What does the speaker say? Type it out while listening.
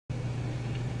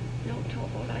No,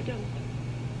 Torvald, I don't. You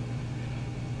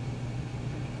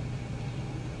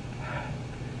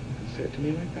can say it to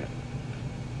me like that.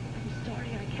 I'm sorry,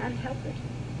 I can't help it.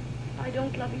 I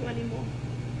don't love you anymore.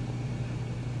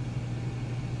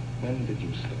 When did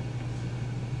you stop?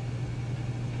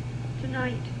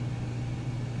 Tonight.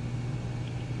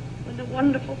 When the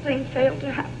wonderful thing failed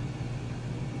to happen.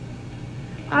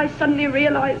 I suddenly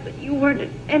realized that you weren't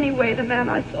in any way the man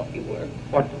I thought you were.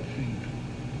 What thing?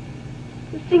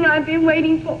 The thing I've been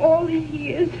waiting for all these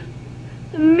years.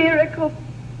 The miracle.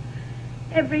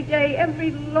 Every day,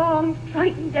 every long,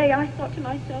 frightened day, I thought to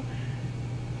myself,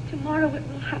 tomorrow it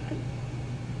will happen.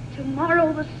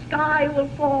 Tomorrow the sky will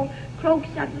fall.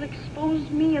 Krogstad will expose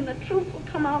me and the truth will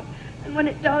come out. And when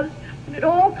it does, when it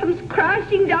all comes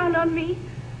crashing down on me,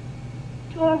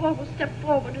 Torvald will step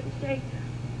forward and say,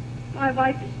 my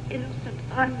wife is innocent.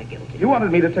 I'm the guilty. You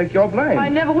wanted me to take your blame. I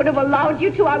never would have allowed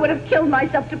you to. I would have killed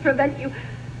myself to prevent you.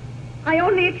 I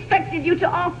only expected you to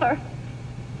offer.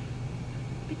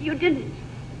 But you didn't.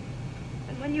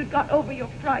 And when you'd got over your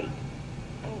fright,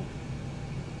 oh,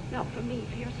 not for me,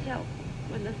 for yourself,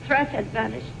 when the threat had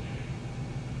vanished,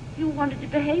 you wanted to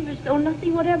behave as though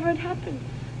nothing whatever had happened.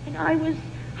 And I was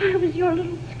your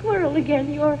little squirrel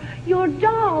again, your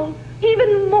doll,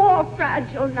 even more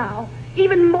fragile now,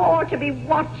 even more to be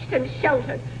watched and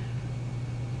sheltered.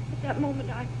 At that moment,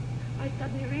 I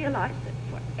suddenly realized that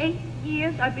for 8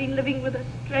 years I've been living with a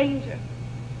stranger.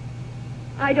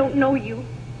 I don't know you.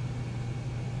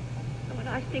 And when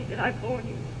I think that I've borne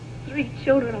you 3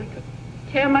 children, I could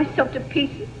tear myself to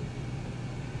pieces.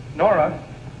 Nora.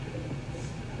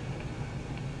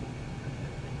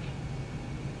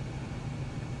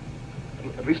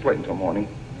 At least wait until morning.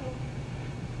 No.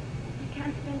 You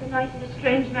can't spend the night in a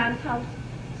strange man's house.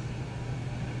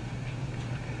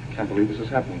 I can't believe this is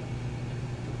happening.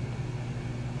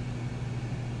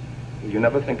 Will you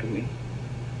never think of me?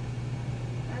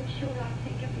 I'm sure I'll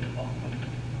think of you often.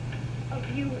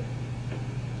 Of you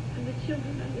and the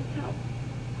children in this house.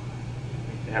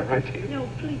 Yeah, right here. No,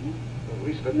 please. At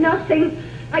least let Nothing.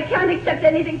 I can't accept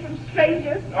anything from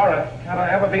strangers. Nora, can't I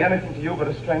ever be anything to you but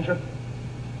a stranger?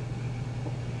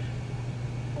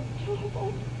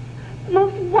 Oh, the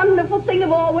most wonderful thing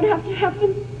of all would have to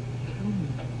happen.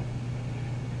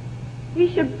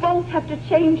 We should both have to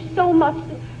change so much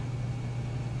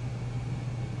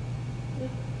that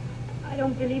I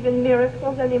don't believe in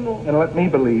miracles anymore. Then let me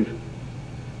believe.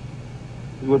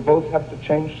 We would both have to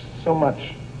change so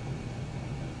much.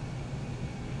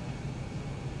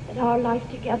 That our life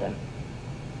together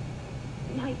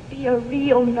might be a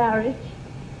real marriage.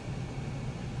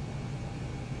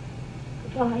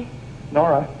 Goodbye.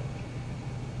 Nora.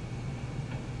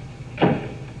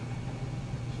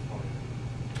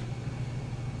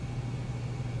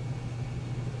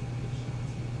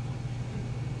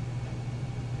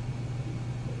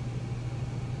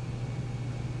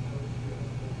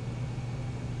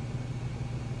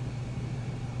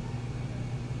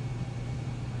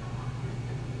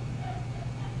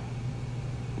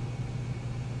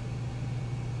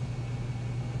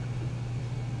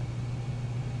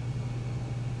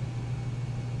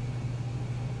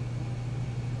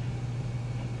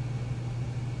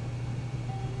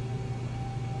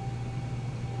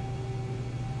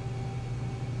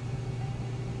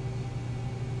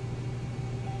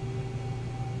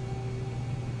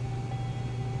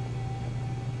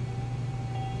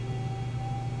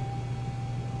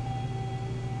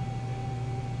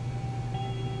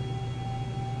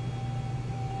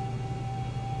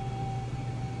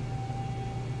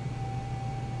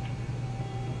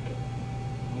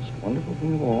 Wonderful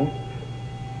thing of all,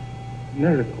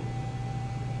 miracle.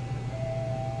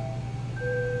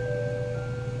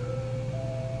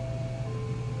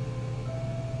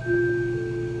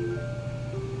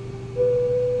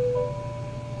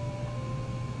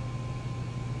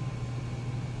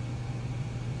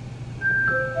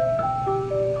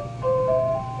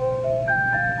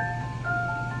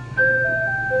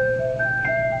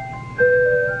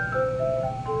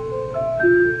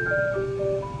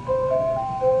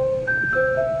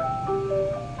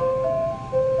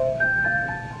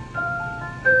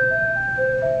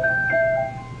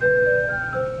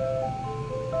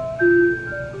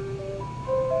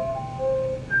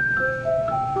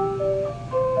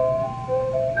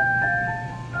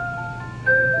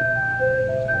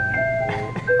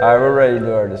 All right, we're ready to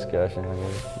do our discussion, I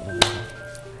guess.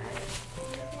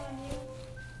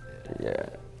 Yeah.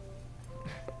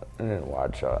 And then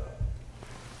wide shot.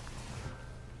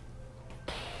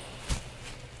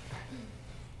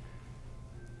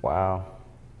 Wow.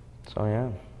 So yeah.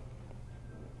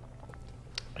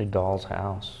 A doll's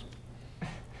house.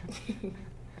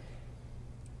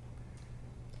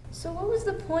 So what was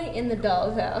the point in the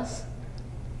dollhouse?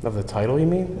 Of the title, you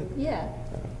mean? Yeah.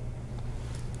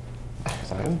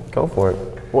 Simon? Go for it.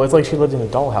 Well, it's like she lived in a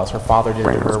dollhouse. Her father did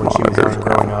it to her when she was young,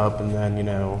 growing up, and then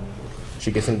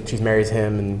she marries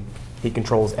him, and he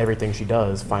controls everything she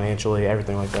does, financially,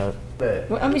 everything like that.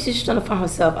 Well, I mean, she's just trying to find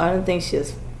herself. I don't think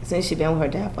since she's been with her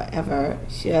dad forever,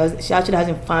 she actually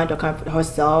hasn't found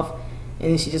herself,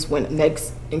 and she just went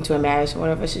next into a marriage or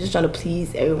whatever. She's just trying to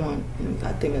please everyone. And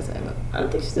I think I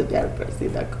don't think she's a bad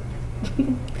person. Like,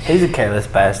 he's a careless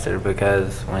bastard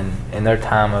because when in their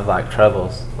time of like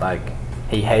troubles, like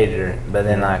he hated her, but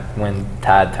then like when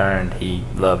tide turned, he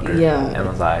loved her and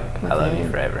was like, "I love you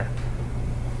forever."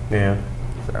 Yeah.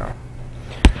 So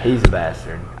he's a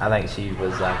bastard. I think she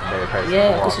was like a better person.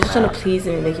 Yeah, because she's trying to please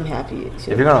him and make him happy. If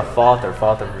you're gonna fault her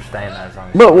for staying there as long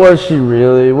as. But was she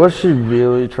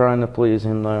really trying to please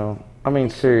him though? I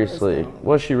mean, seriously,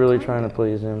 was she really trying to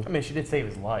please him? I mean, she did save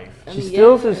his life. She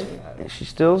steals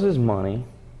his money.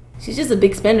 She's just a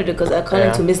big spender because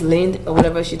according to Miss Lind or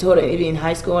whatever, she told her even in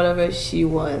high school or whatever, she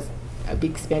was a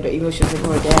big spender. Even though she was with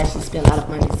her dad, she spent a lot of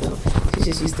money, so she's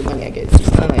just used to money, I guess. She's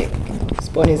kind of like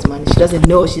spoiling his money. She doesn't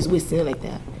know she's wasting it like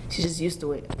that. She's just used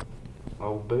to it.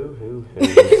 Oh, boo-hoo. I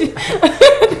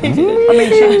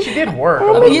mean, she did work.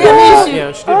 She did work. She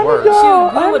was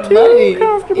good with money. You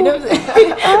know what I'm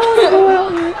saying?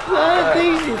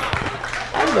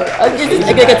 I don't know. She's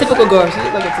like a typical girl. She's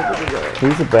like a typical girl.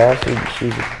 He's a bastard.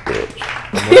 She's a bitch.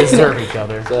 They deserve each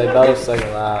other. So they both suck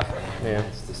at life. Yeah.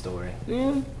 That's the story.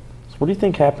 Yeah. So what do you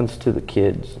think happens to the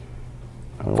kids?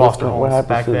 I mean, Foster what homes happens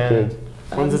back to the then. kids?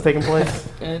 When's this taking place?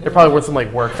 They're probably worth some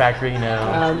like work factory,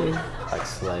 Like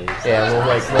slaves. Yeah,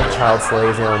 little child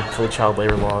slaves, full child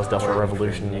labor laws, industrial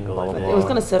revolution, blah blah blah. It was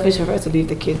kind of selfish of her to leave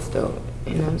the kids, though.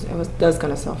 You know, that was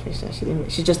kind of selfish.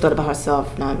 She just thought about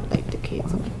herself, not like the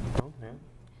kids. Oh, yeah.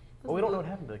 Well, we don't know what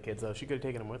happened to the kids though. She could have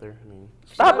taken them with her. I mean,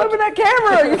 Stop moving that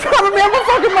camera! You're driving me out my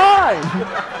fucking mind.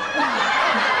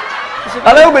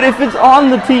 I know, but if it's on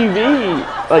the TV,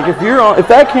 like if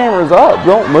that camera's up,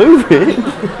 don't move it.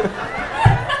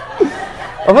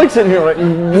 I'm like sitting here like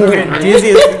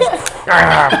dizzy.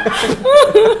 That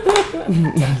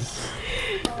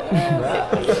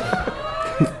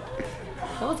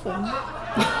was fun.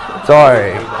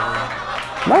 Sorry.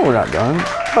 No, we're not done.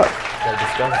 What?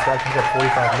 This got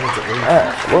 45 minutes at least.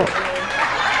 Well.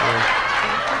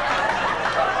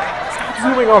 Stop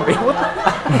zooming on me. What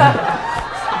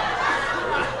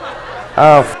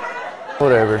the?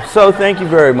 Whatever. So thank you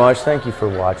very much. Thank you for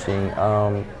watching.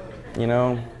 You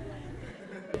know,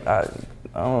 I don't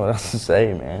know what else to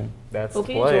say, man. That's Hope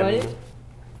the you play. enjoyed it.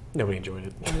 Nobody enjoyed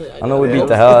it. I know we beat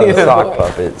the hell out of the sock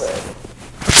puppets.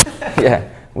 Yeah,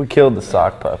 we killed the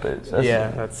sock puppets. That's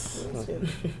that's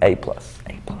A+. A+. A+. That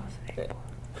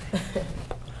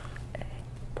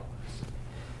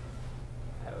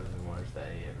was the worst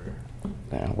day ever.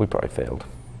 Yeah, we probably failed.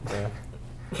 yeah.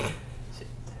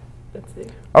 That's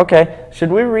it. Okay,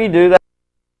 should we redo that?